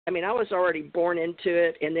I mean, I was already born into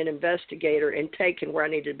it and then investigator and taken where I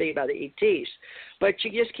needed to be by the ETs. But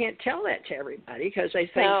you just can't tell that to everybody because they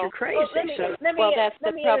think you're crazy. Well, that's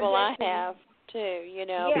the trouble I have, too, you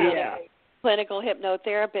know. Yeah. Clinical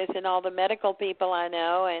hypnotherapists and all the medical people I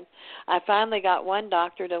know, and I finally got one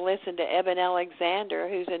doctor to listen to Eben Alexander,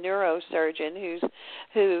 who's a neurosurgeon,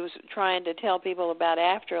 who's trying to tell people about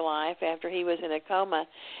afterlife after he was in a coma.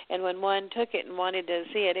 And when one took it and wanted to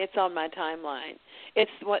see it, it's on my timeline.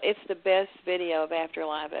 It's the best video of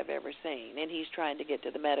afterlife I've ever seen, and he's trying to get to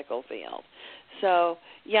the medical field. So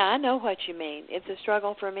yeah, I know what you mean. It's a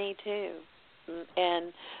struggle for me too,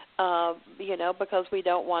 and you know, because we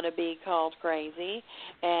don't want to be called crazy,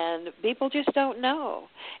 and people just don't know.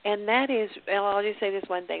 And that is, I'll just say this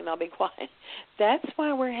one thing and I'll be quiet. That's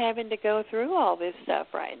why we're having to go through all this stuff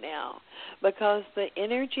right now, because the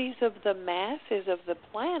energies of the masses of the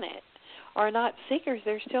planet are not seekers.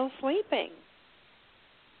 They're still sleeping.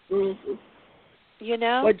 Mm-hmm. You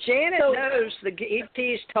know? Well, Janet knows the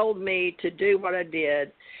ETs told me to do what I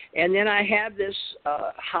did, and then I have this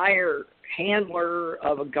higher handler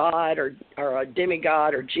of a god or a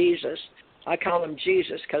demigod or Jesus. I call him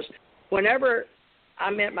Jesus because whenever I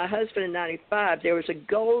met my husband in 95, there was a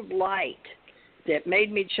gold light that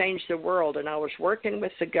made me change the world, and I was working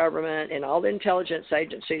with the government and all the intelligence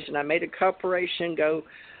agencies, and I made a corporation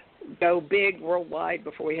go big worldwide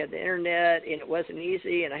before we had the internet, and it wasn't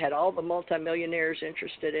easy, and I had all the multimillionaires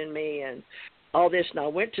interested in me and all this, and I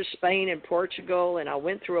went to Spain and Portugal, and I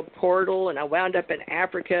went through a portal, and I wound up in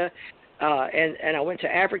Africa, and I went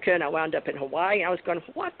to Africa, and I wound up in Hawaii, and I was going,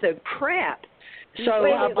 what the crap? So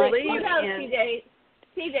I believe in...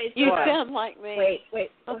 TJ, you sound like me.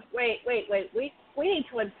 Wait. We need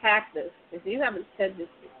to unpack this, because you haven't said this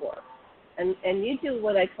before. And you do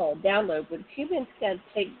what I call a download, but humans can't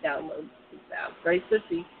take downloads out, right?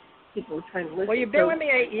 Especially people are trying to listen. Well, you've been with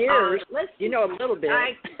me 8 years. You know a little bit.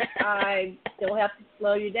 I still have to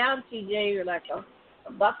slow you down, TJ. You're like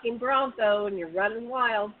a bucking bronco, and you're running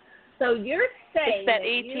wild. So you're saying it's that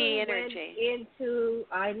ET you energy. Went into,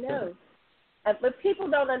 I know. But people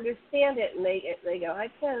don't understand it, and they go, I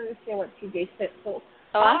can't understand what TJ said. So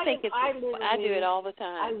I think it's, I do it all the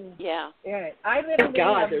time. I literally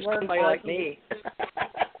God, have there's worked somebody like me.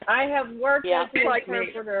 I have worked as an like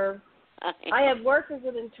interpreter. I have worked as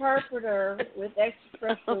an interpreter with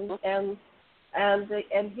extraterrestrials and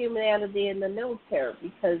humanity in the military,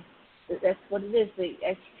 because that's what it is. The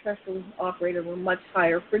extraterrestrials operate at a much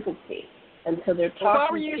higher frequency, and so they're talking. Why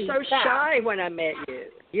were you so shy when I met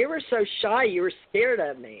you? You were so shy. You were scared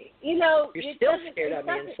of me. You know, you're still scared of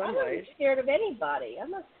me in some ways. I'm not scared of anybody. I'm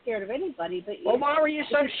not scared of anybody. But well, why were you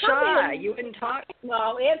so shy? You wouldn't talk. Well,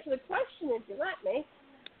 I'll answer the question if you let me.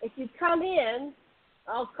 If you come in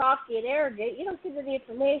all cocky and arrogant, you don't give any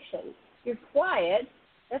information. You're quiet.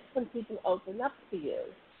 That's when people open up to you.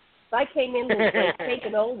 If I came in like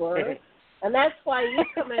taking over, and that's why you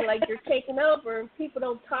come in like you're taking over, and people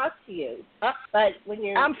don't talk to you. But when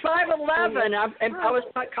you're, I'm 5'11". I was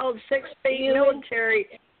called 6 feet military.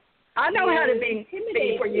 I know how to be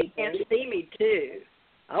where you can't see me too.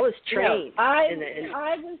 I was trained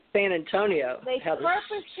in San Antonio. They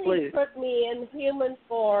purposely put me in human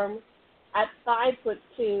form at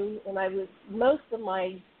 5'2", and I was most of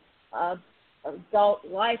my adult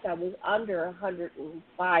life I was under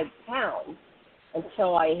 105 pounds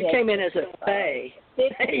until I hit. You came in as a fae.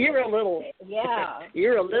 You're a little. Yeah.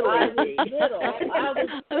 You're a little. I was little. I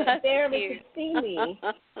was barely could see me,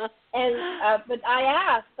 and but I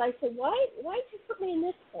asked. I said, "Why did you put me in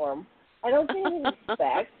this form? I don't get any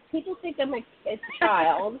respect. People think I'm a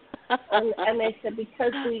child," and they said,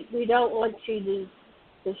 "Because we don't want you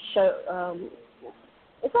to show."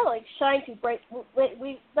 It's not like shine too bright.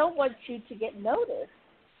 We don't want you to get noticed.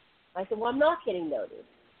 I said, "Well, I'm not getting noticed."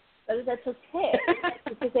 But that's okay,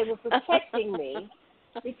 because they were protecting me,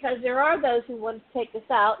 because there are those who want to take us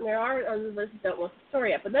out, and there are others who don't want the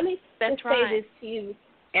story up. But let me say this to you.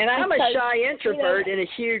 And I'm a shy introvert in a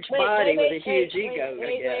huge body with a huge ego,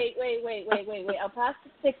 I guess. Wait. I'll pass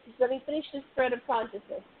the 60s. Let me finish this thread of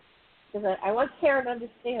consciousness, because I want Karen to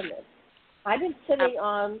understand this. I've been sitting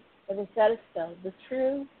on the Rosetta Stone, the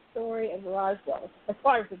true story of Roswell, as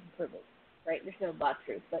far as we can prove it, right? There's no about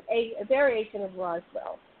truth, but a variation of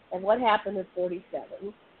Roswell. And what happened in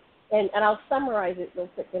 47. And I'll summarize it real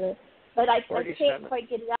quick. But I can't quite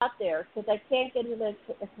get it out there, because I can't get it in a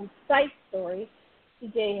concise story.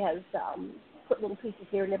 TJ has put little pieces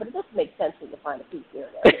here and there, but it doesn't make sense when you find a piece here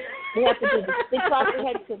and there. We have to do the big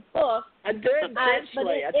comprehensive book. I did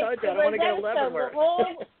intentionally. I told you I don't want to get 11 words.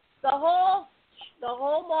 The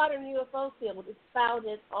whole modern UFO field is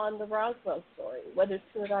founded on the Roswell story. Whether it's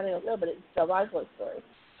true or not, I don't know, but it's the Roswell story.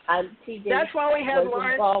 TJ. That's why we had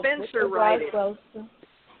Lawrence Spencer write it. No,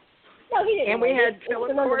 he didn't. And we had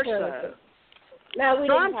Philip Corso. No, we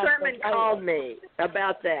Strom didn't. Thurmond called me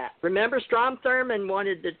about that. Remember, Strom Thurmond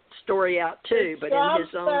wanted the story out too, but in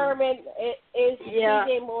his own. Strom Thurmond is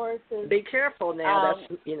TJ Morris's. Be careful now.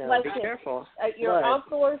 That's be careful. Your blood.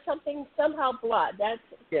 uncle or something, somehow blood. That's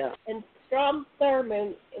And Strom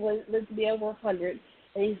Thurmond lived to be over 100,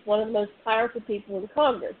 and he's one of the most powerful people in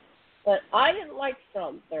Congress. But I didn't like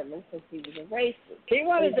Strom Thurmond because he was a racist. He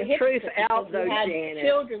wanted the truth out, though, Janet. Janet. He had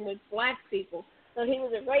children with black people. So he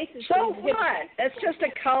was a racist. So what? That's just a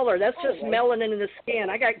color. That's just melanin in the skin.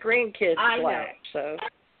 I got grandkids black, so.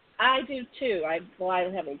 I do too. I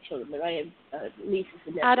don't have any children, but I have nieces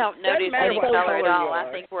and nephews. I don't notice any color at all.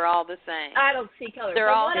 I think we're all the same. I don't see color. There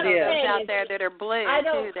are all those out there that are blue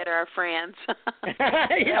too, that are our friends.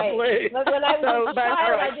 Blue. But when I was a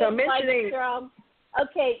child, I didn't like Strom.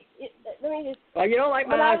 Okay, let me just. Well, you don't like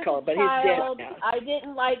my uncle, but he's dead now. I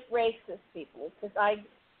didn't like racist people because I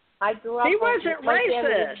grew up. He wasn't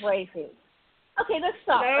racist. Okay, let's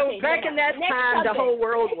stop. No, back in that time, the whole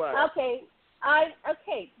world was.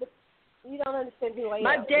 Okay, but you don't understand who I am.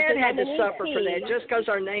 My dad had to suffer for that just because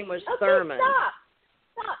our name was Thurmond.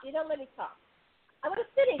 Stop. You don't let me talk. I'm going to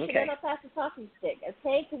finish, and then I'll pass the talking stick,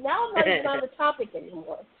 okay? Because now I'm not even on the topic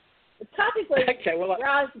anymore. The topic was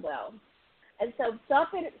Roswell. And so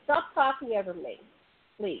stop talking over me,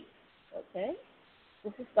 please, okay?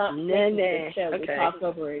 This is not a show. We talk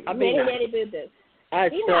over it. Nanny boo-boo.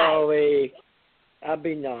 Sorry. I'll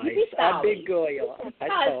be nice. I'll be good. I'm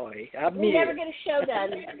sorry. We never get a show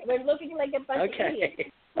done. We're looking like a bunch of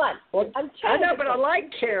idiots. Come on. Well, I know, but I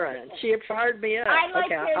like Karen. She fired me up. I like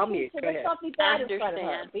Karen I'll too, mute. so let's not be bad in front of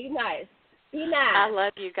her. Be nice. Be nice. I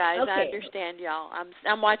love you guys. Okay. I understand y'all.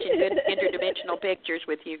 I'm watching good interdimensional pictures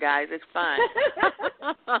with you guys. It's fun.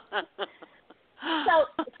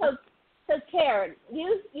 So Karen,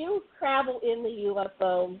 you travel in the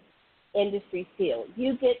UFO industry field.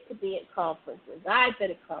 You get to be at conferences. I've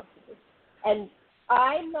been at conferences. And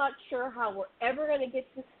I'm not sure how we're ever going to get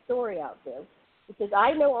this story out there because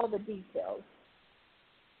I know all the details.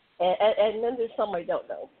 And then there's some I don't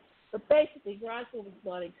know. But basically, Roswell was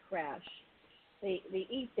not a crash.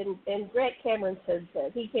 And Grant Cameron says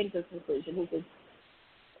that he came to a conclusion. He says,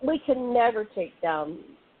 we can never take down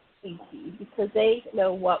ET because they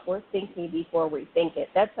know what we're thinking before we think it.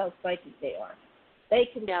 That's how psychic they are. They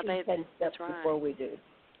can see 10 steps before we do.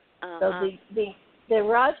 So the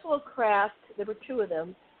Roswell craft, there were two of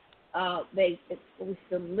them, it was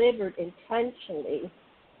delivered intentionally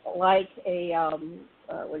like a,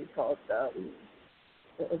 what do you call it,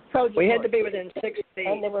 a Trojan We had to be within 6 feet.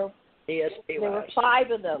 And there were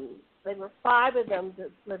 5 of them. There were 5 of them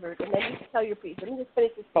delivered. And then you can tell your piece. Let me just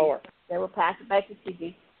finish this. 4. Then we'll pass it back to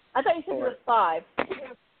TV. I thought you said there were 5.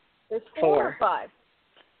 There's 4 or 5.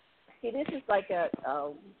 See, this is like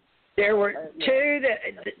there were two.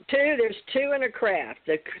 There's 2 in a craft.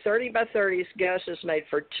 The 30 by 30s Gus is made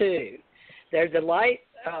for 2. They're the light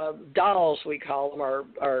dolls, we call them, are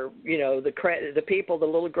the people, the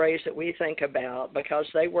little grays that we think about because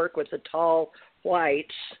they work with the tall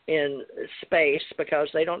whites in space because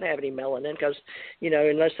they don't have any melanin because,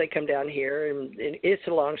 unless they come down here, and it's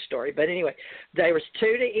a long story. But anyway, there was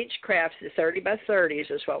 2 to each craft. The 30 by 30s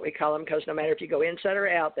is what we call them because no matter if you go inside or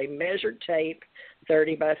out, they measured tape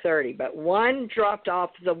 30 by 30. But one dropped off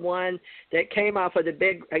the one that came off of the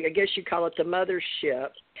big, I guess you call it the mothership,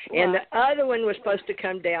 and the other one was supposed to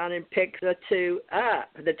come down and pick the 2 up,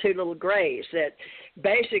 the 2 little grays that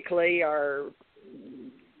basically are...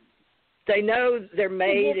 They know they're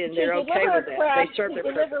made and they're okay with that. They serve their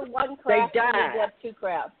purpose. They died. You have 2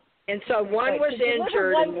 crafts. And so one was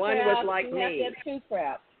injured and one was like me. You have 2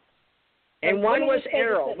 crafts. And one was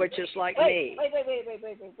Errol, which is like me. Wait.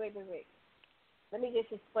 Let me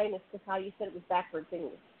just explain this because how you said it was backwards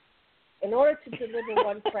English. In order to deliver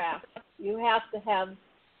one craft, you have to have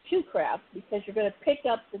 2 crafts because you're going to pick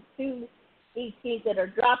up the 2 ETs that are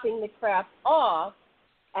dropping the craft off,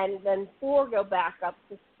 and then 4 go back up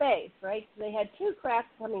to space, right? So they had 2 crafts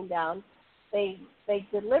coming down. They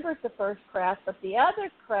delivered the first craft, but the other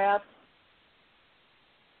craft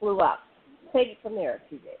flew up. Take it from there,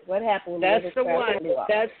 TJ. What happened when that's the other craft flew up?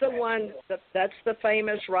 That's the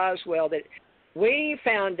famous Roswell that we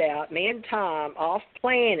found out, me and Tom, off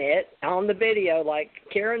planet on the video, like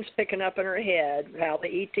Karen's picking up in her head how the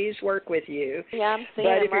ETs work with you. Yeah, I'm seeing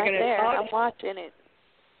it right there. I'm watching it.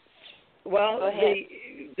 Well,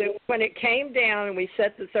 when it came down and we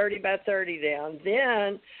set the 30 by 30 down,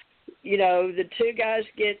 then, the 2 guys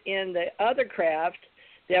get in the other craft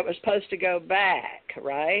that was supposed to go back,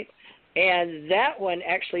 right? And that one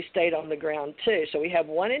actually stayed on the ground, too. So we have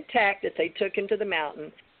one intact that they took into the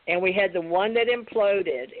mountain, and we had the one that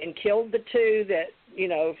imploded and killed the two that,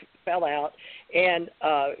 fell out, and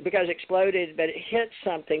because it exploded, but it hit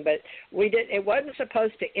something. But it wasn't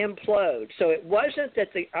supposed to implode. So it wasn't that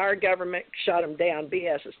our government shot them down.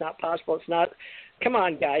 BS, it's not possible. It's not. Come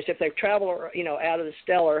on, guys, if they travel, out of the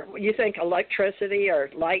stellar, you think electricity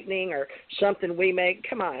or lightning or something we make,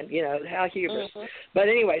 come on, how hubris. Mm-hmm. But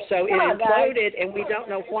anyway, so it imploded, and we don't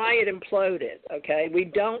know why it imploded, okay? We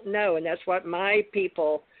don't know, and that's what my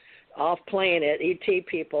people off planet, ET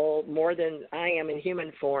people, more than I am in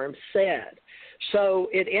human form, said. So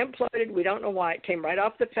it imploded. We don't know why. It came right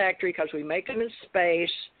off the factory because we make them in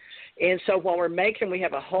space. And so while we're making, we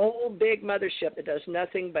have a whole big mothership that does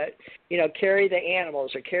nothing but, carry the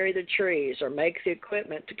animals or carry the trees or make the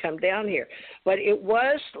equipment to come down here. But it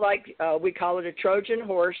was like we call it a Trojan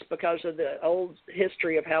horse because of the old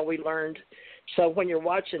history of how we learned. So when you're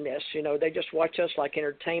watching this, they just watch us like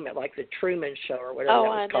entertainment, like the Truman Show or whatever that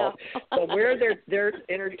was called. So we're their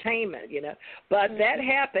entertainment, But that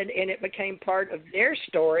happened, and it became part of their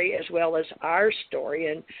story as well as our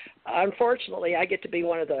story. And unfortunately, I get to be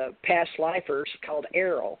one of the past lifers called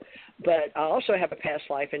Errol. But I also have a past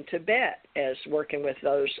life in Tibet as working with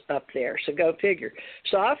those up there. So go figure.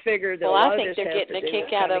 So I figured that a lot of this has to do with I think they're getting a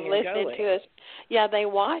kick out of listening to us. Yeah, they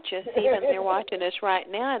watch us. Even they're watching us right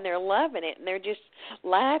now, and they're loving it, and they're just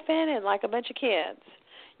laughing and like a bunch of kids.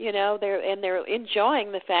 They're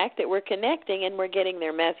enjoying the fact that we're connecting and we're getting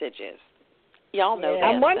their messages. Y'all know that.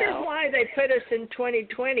 I'm wondering why they put us in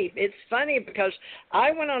 2020. It's funny because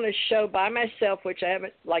I went on a show by myself, which I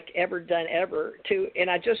haven't ever done and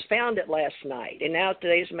I just found it last night. And now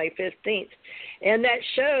today's May 15th. And that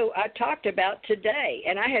show I talked about today,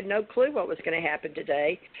 and I had no clue what was going to happen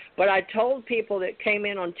today. But I told people that came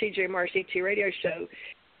in on TJ Morris ET radio show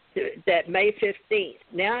that May 15th.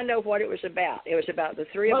 Now I know what it was about. It was about the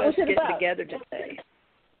three of us getting together today.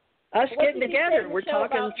 Us getting together. We're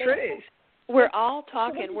talking truth. We're all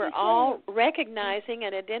talking. We're all recognizing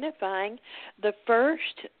and identifying the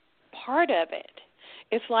first part of it.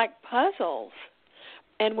 It's like puzzles,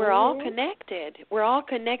 and we're all connected. We're all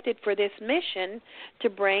connected for this mission to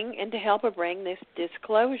bring and to help bring this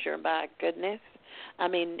disclosure. By goodness, I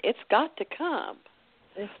mean it's got to come.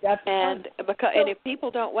 And if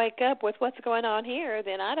people don't wake up with what's going on here,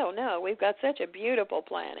 then I don't know. We've got such a beautiful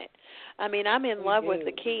planet. I mean, I'm in love with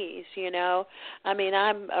the Keys, I mean,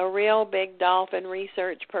 I'm a real big dolphin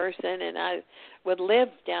research person, and I would live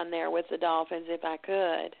down there with the dolphins if I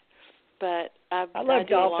could. But I love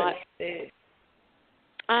dolphins.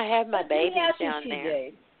 I have my babies down there.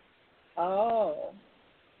 Oh.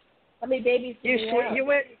 How many babies do you have?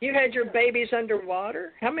 You had your babies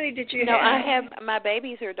underwater? How many did you have? No, my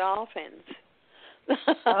babies are dolphins. The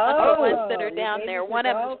ones that are down there. One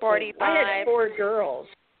of them's 45. I had 4 girls.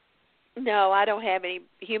 No, I don't have any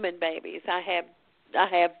human babies. I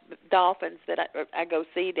have dolphins that I go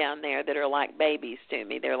see down there that are like babies to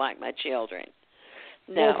me. They're like my children.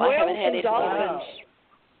 No, I haven't had any dolphins.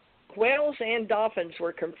 Whales and dolphins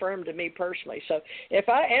were confirmed to me personally. So if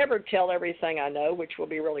I ever tell everything I know, which will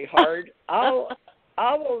be really hard, I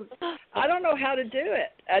don't know how to do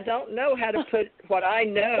it. I don't know how to put what I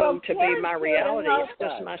know to be my reality. It's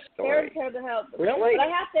just my story. Karen's here to help. Really? But I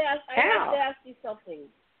have to ask you something.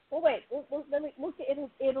 Well, wait.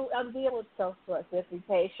 It'll unveil itself to us. We have to be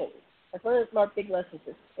patient. That's one of my big lessons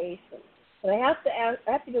is patience. But I have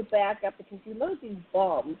to go back up because you load these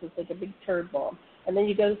bombs. It's like a big turd bomb. And then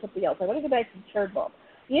you go to something else. I want to go back to the turd bomb.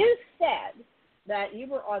 You said that you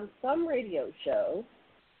were on some radio show,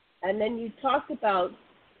 and then you talked about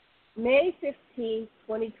May 15,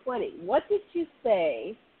 2020. What did you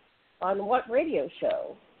say on what radio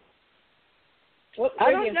show?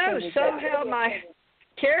 I don't know. Somehow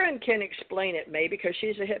Karen can explain it maybe because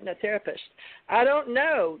she's a hypnotherapist. I don't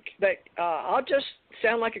know, but I'll just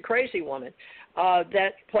sound like a crazy woman.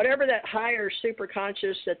 That whatever that higher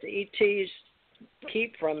superconscious that the ETs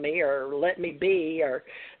keep from me or let me be, or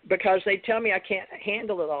because they tell me I can't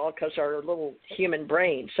handle it all because our little human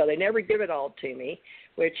brain, so they never give it all to me,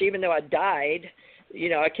 which even though I died,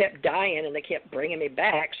 I kept dying and they kept bringing me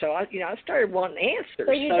back, so I started wanting answers.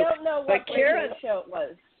 So you don't know what radio show it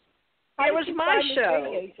was? It was my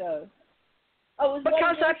show. Oh, it was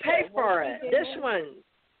because I pay for it. This one.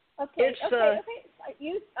 Okay,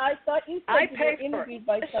 I thought you said you were interviewed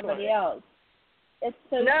by somebody else.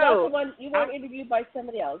 No, the one, you weren't interviewed by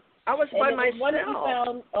somebody else. I was by myself. One that you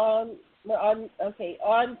found on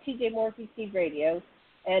TJ Morris ET Radio,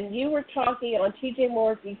 and you were talking on TJ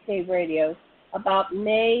Morris ET Radio about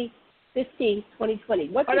May 15th, 2020.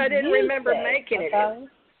 But I didn't remember making it.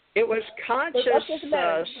 It was conscious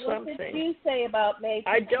what something. did you say about May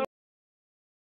 15th? I don't